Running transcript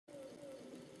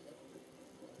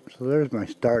So there's my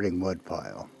starting wood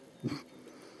pile.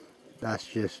 That's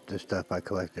just the stuff I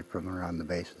collected from around the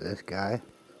base of this guy.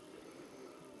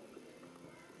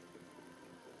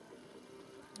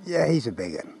 Yeah, he's a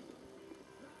big one.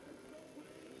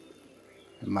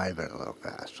 It might have been a little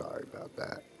fast, sorry about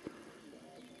that.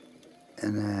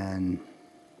 And then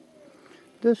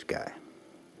this guy.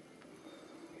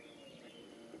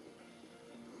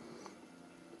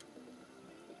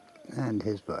 And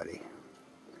his buddy.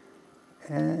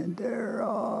 And they're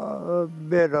a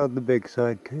bit on the big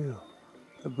side too.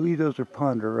 I believe those are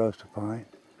ponderosa pine.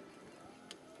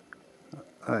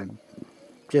 I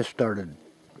just started,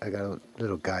 I got a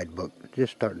little guidebook,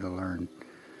 just starting to learn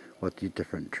what these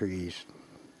different trees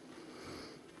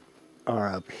are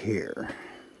up here.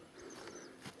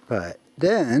 But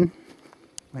then,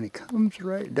 when it comes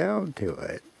right down to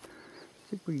it,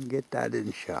 see if we can get that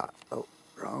in shot. Oh,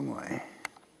 wrong way.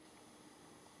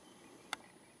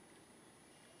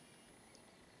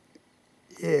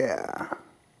 Yeah.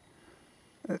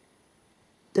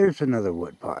 There's another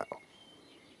wood pile.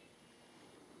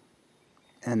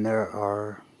 And there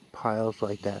are piles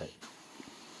like that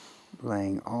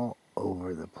laying all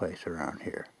over the place around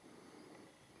here.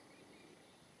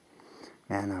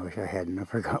 Man, I wish I hadn't. I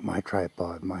forgot my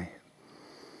tripod.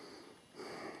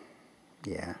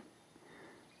 Yeah.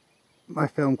 My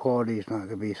film quality is not going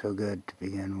to be so good to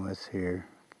begin with here.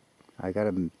 I got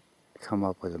to come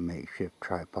up with a makeshift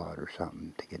tripod or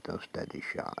something to get those steady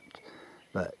shots.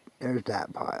 But there's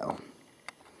that pile.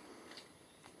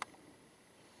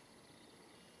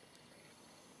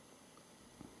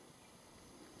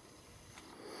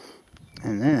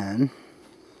 And then,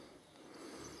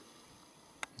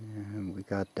 and we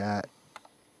got that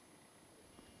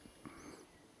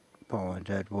fallen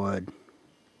dead wood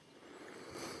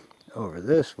over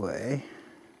this way.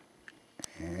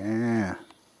 Yeah,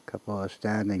 a couple of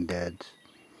standing deads.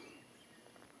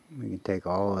 We can take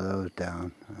all of those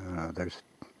down. I don't know, there's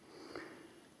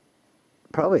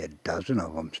probably a dozen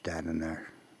of them standing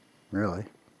there, really.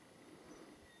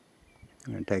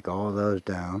 I'm going to take all of those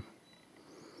down.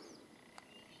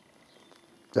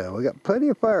 So we got plenty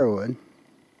of firewood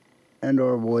and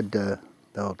or wood to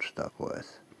build stuff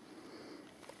with.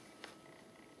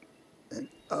 And,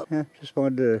 yeah, just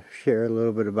wanted to share a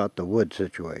little bit about the wood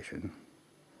situation.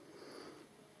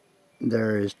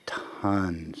 There is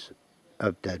tons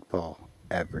of deadfall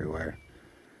everywhere,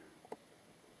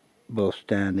 both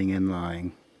standing and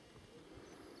lying.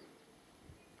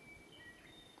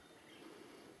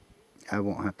 I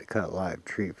won't have to cut a live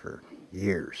tree for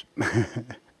years.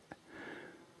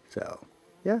 So,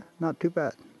 yeah, not too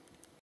bad.